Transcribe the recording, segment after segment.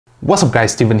What's up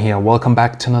guys, Steven here, welcome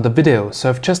back to another video. So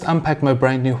I've just unpacked my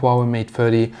brand new Huawei Mate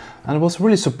 30 and I was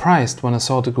really surprised when I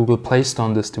saw the Google Play Store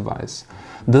on this device.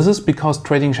 This is because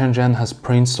Trading Shenzhen has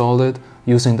pre-installed it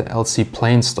using the LC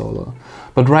Play installer.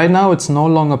 But right now it's no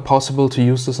longer possible to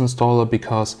use this installer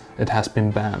because it has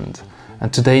been banned.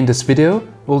 And today in this video,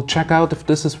 we'll check out if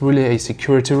this is really a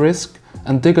security risk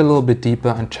and dig a little bit deeper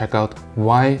and check out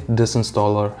why this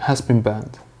installer has been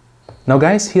banned. Now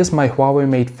guys, here's my Huawei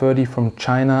Mate 30 from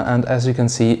China, and as you can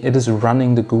see it is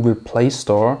running the Google Play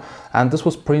Store, and this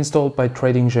was pre-installed by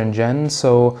Trading Shenzhen,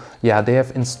 so yeah, they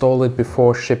have installed it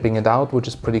before shipping it out, which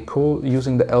is pretty cool,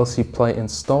 using the LC Play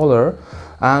installer.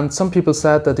 And some people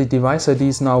said that the device ID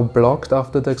is now blocked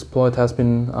after the exploit has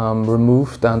been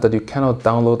removed and that you cannot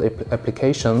download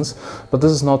applications, but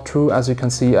this is not true. As you can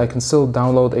see, I can still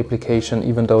download application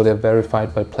even though they're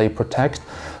verified by Play Protect.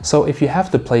 So if you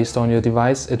have the Play Store on your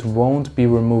device, it won't be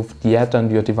removed yet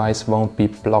and your device won't be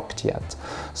blocked yet.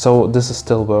 So this is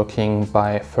still working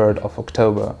by 3rd of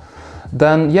October.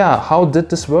 Then yeah, how did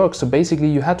this work? So basically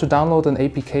you had to download an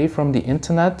APK from the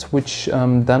internet, which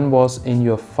then was in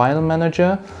your file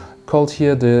manager, called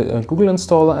here the Google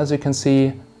installer, as you can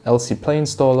see, LC Play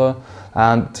installer.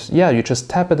 And yeah, you just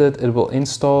tap at it, it will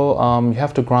install. You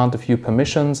have to grant a few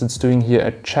permissions. It's doing here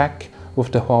a check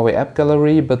with the Huawei app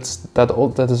gallery, but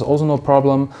that is also no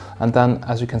problem. And then,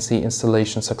 as you can see,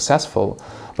 installation successful.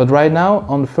 But right now,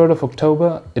 on the 3rd of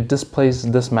October, it displays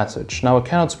this message. Now, I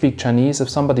cannot speak Chinese. If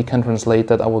somebody can translate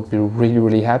that, I would be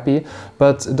really happy.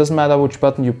 But it doesn't matter which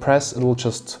button you press, it will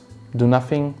just do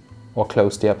nothing or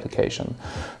close the application.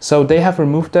 So they have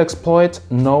removed the exploit,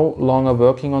 no longer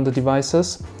working on the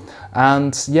devices.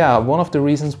 And yeah, one of the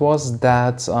reasons was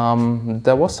that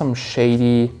there was some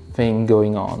shady thing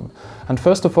going on. And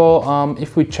first of all,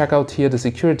 if we check out here the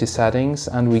security settings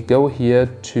and we go here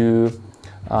to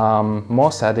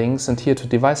more settings and here to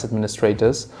device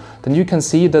administrators, then you can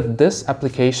see that this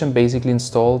application basically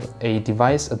installed a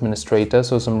device administrator,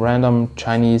 so some random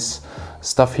Chinese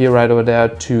stuff here right over there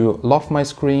to lock my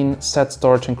screen, set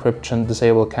storage encryption,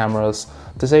 disable cameras,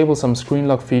 disable some screen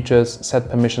lock features, set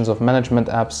permissions of management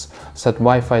apps, set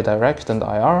Wi-Fi direct and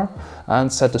IR,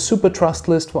 and set the super trust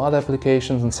list for other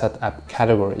applications and set app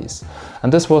categories.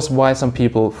 And this was why some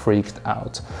people freaked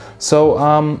out. So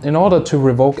in order to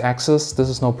revoke access, this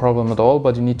is no problem at all,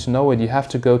 but you need to know it. You have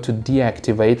to go to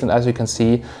deactivate, and as you can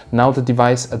see, now the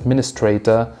device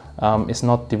administrator is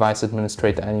not device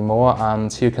administrator anymore,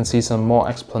 and here you can see some more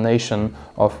explanation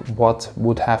of what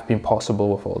would have been possible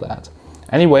with all that.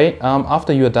 Anyway,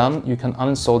 after you're done, you can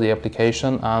uninstall the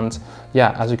application, and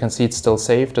yeah, as you can see, it's still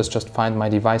safe. Just find my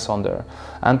device on there.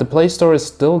 And the Play Store is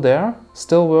still there,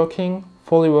 still working,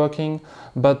 fully working,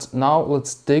 but now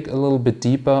let's dig a little bit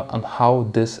deeper on how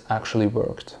this actually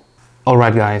worked.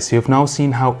 Alright guys, you've now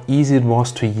seen how easy it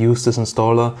was to use this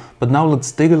installer, but now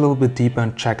let's dig a little bit deeper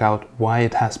and check out why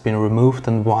it has been removed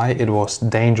and why it was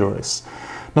dangerous.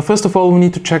 Now first of all, we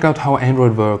need to check out how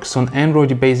Android works. So on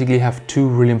Android you basically have two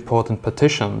really important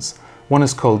partitions. One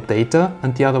is called data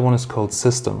and the other one is called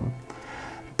system.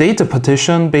 Data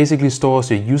partition basically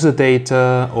stores your user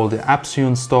data, all the apps you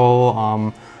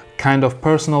install, kind of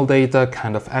personal data,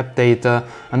 kind of app data,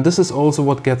 and this is also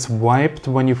what gets wiped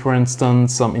when you, for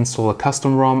instance, install a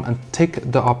custom ROM and tick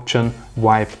the option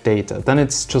wipe data. Then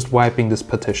it's just wiping this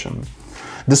partition.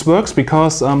 This works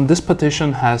because this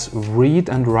partition has read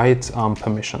and write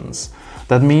permissions.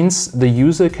 That means the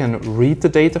user can read the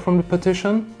data from the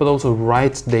partition, but also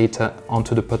write data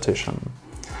onto the partition.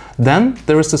 Then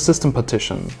there is the system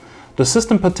partition. The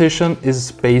system partition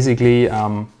is basically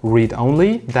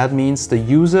read-only. That means the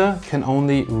user can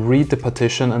only read the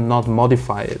partition and not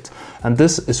modify it. And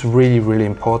this is really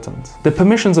important. The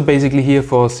permissions are basically here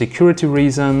for security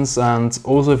reasons, and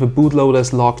also if a bootloader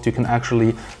is locked, you can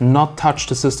actually not touch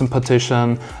the system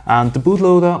partition. And the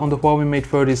bootloader on the Huawei Mate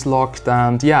 30 is locked,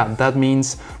 and yeah, that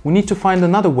means we need to find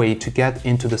another way to get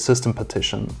into the system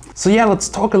partition. So yeah, let's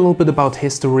talk a little bit about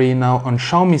history. Now on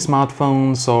Xiaomi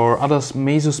smartphones or other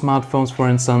Meizu smartphones, for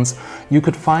instance, you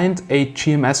could find a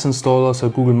GMS installer, so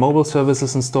Google Mobile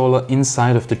Services installer,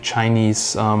 inside of the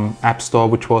Chinese App Store,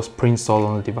 which was pre-installed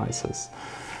on the devices.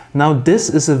 Now this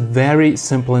is a very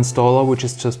simple installer, which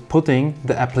is just putting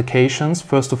the applications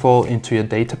first of all into your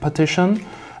data partition,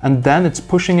 and then it's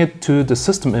pushing it to the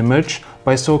system image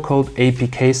by so-called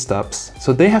APK stubs.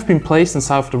 So they have been placed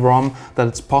inside of the ROM that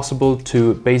it's possible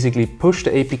to basically push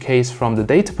the APKs from the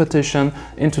data partition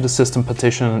into the system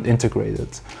partition and integrate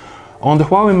it. On the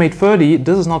Huawei Mate 30,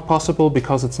 this is not possible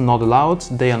because it's not allowed,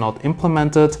 they are not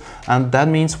implemented, and that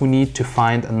means we need to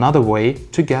find another way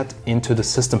to get into the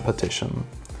system partition.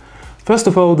 First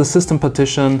of all, the system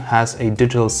partition has a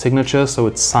digital signature, so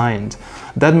it's signed.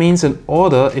 That means in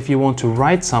order, if you want to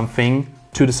write something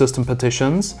to the system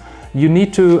partitions, you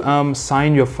need to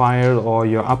sign your file or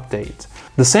your update.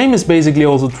 The same is basically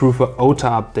also true for OTA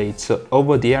updates, so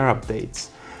over-the-air updates.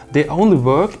 They only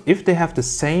work if they have the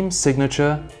same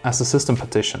signature as the system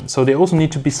partition. So they also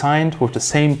need to be signed with the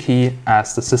same key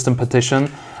as the system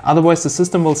partition. Otherwise the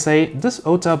system will say this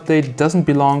OTA update doesn't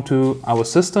belong to our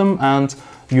system and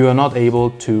you are not able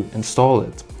to install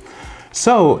it.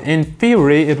 So in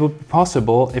theory it would be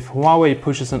possible if Huawei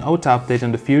pushes an OTA update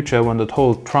in the future when the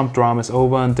whole Trump drama is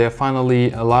over and they're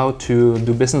finally allowed to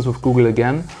do business with Google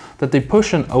again, that they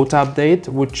push an OTA update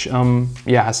which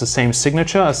has the same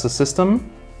signature as the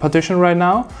system partition right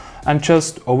now, and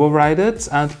just override it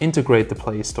and integrate the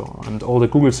Play Store and all the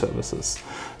Google services.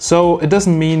 So it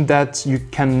doesn't mean that you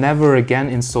can never again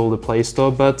install the Play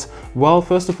Store, but well,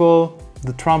 first of all,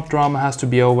 the Trump drama has to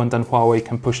be over and then Huawei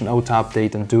can push an OTA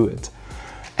update and do it.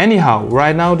 Anyhow,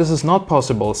 right now this is not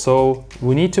possible, so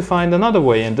we need to find another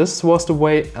way, and this was the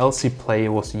way LC Play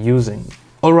was using.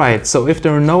 Alright, so if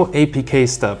there are no APK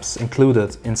steps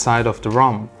included inside of the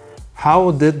ROM, how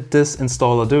did this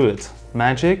installer do it?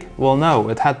 Magic? Well, no,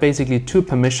 it had basically two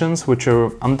permissions which are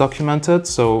undocumented,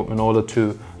 so in order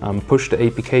to push the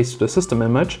APKs to the system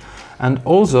image, and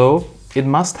also it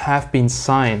must have been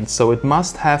signed, so it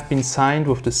must have been signed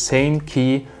with the same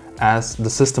key as the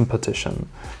system partition.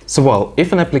 So well,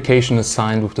 if an application is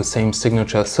signed with the same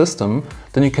signature as system,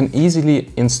 then you can easily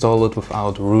install it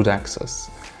without root access.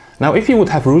 Now if you would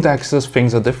have root access,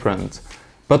 things are different.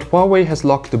 But Huawei has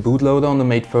locked the bootloader on the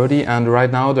Mate 30 and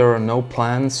right now there are no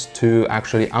plans to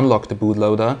actually unlock the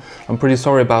bootloader. I'm pretty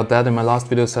sorry about that. In my last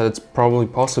video I said it's probably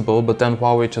possible, but then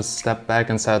Huawei just stepped back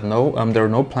and said no, there are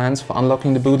no plans for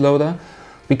unlocking the bootloader.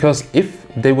 Because if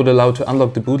they would allow to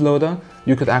unlock the bootloader,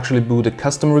 you could actually boot a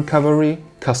custom recovery,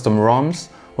 custom ROMs.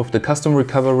 With the custom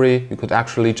recovery you could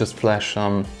actually just flash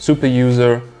super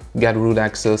user, get root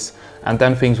access, and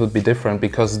then things would be different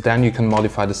because then you can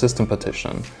modify the system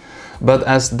partition. But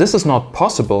as this is not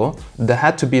possible, there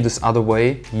had to be this other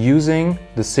way using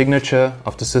the signature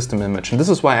of the system image. And this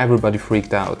is why everybody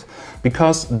freaked out.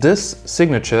 Because this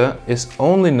signature is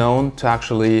only known to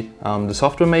actually the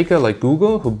software maker like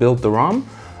Google who built the ROM,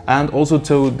 and also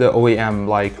to the OEM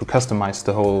like who customized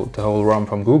the whole ROM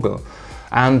from Google.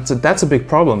 And that's a big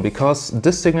problem because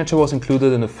this signature was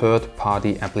included in a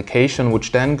third-party application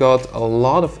which then got a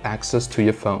lot of access to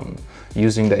your phone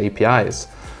using the APIs.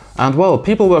 And well,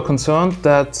 people were concerned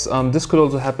that this could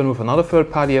also happen with another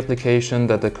third-party application,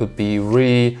 that there could be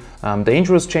really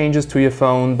dangerous changes to your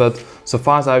phone, but so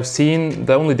far as I've seen,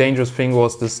 the only dangerous thing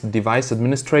was this device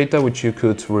administrator, which you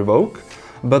could revoke.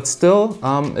 But still,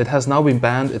 it has now been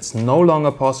banned, it's no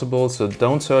longer possible, so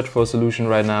don't search for a solution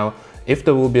right now. If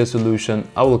there will be a solution,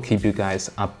 I will keep you guys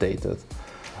updated.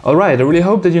 Alright, I really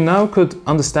hope that you now could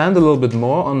understand a little bit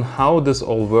more on how this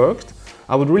all worked.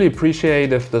 I would really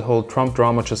appreciate if the whole Trump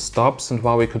drama just stops and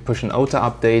Huawei could push an OTA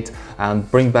update and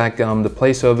bring back the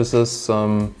Play services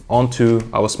onto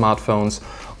our smartphones,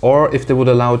 or if they would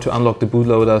allow to unlock the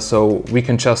bootloader so we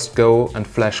can just go and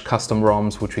flash custom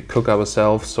ROMs which we cook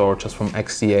ourselves or just from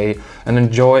XDA and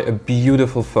enjoy a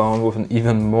beautiful phone with an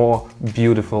even more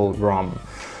beautiful ROM.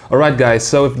 Alright guys,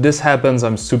 so if this happens,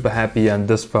 I'm super happy and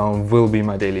this phone will be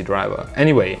my daily driver.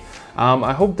 Anyway,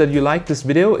 I hope that you liked this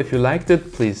video. If you liked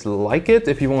it, please like it.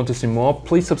 If you want to see more,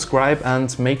 please subscribe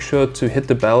and make sure to hit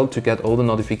the bell to get all the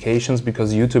notifications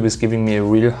because YouTube is giving me a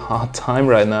real hard time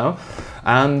right now.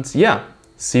 And yeah,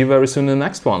 see you very soon in the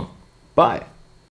next one. Bye!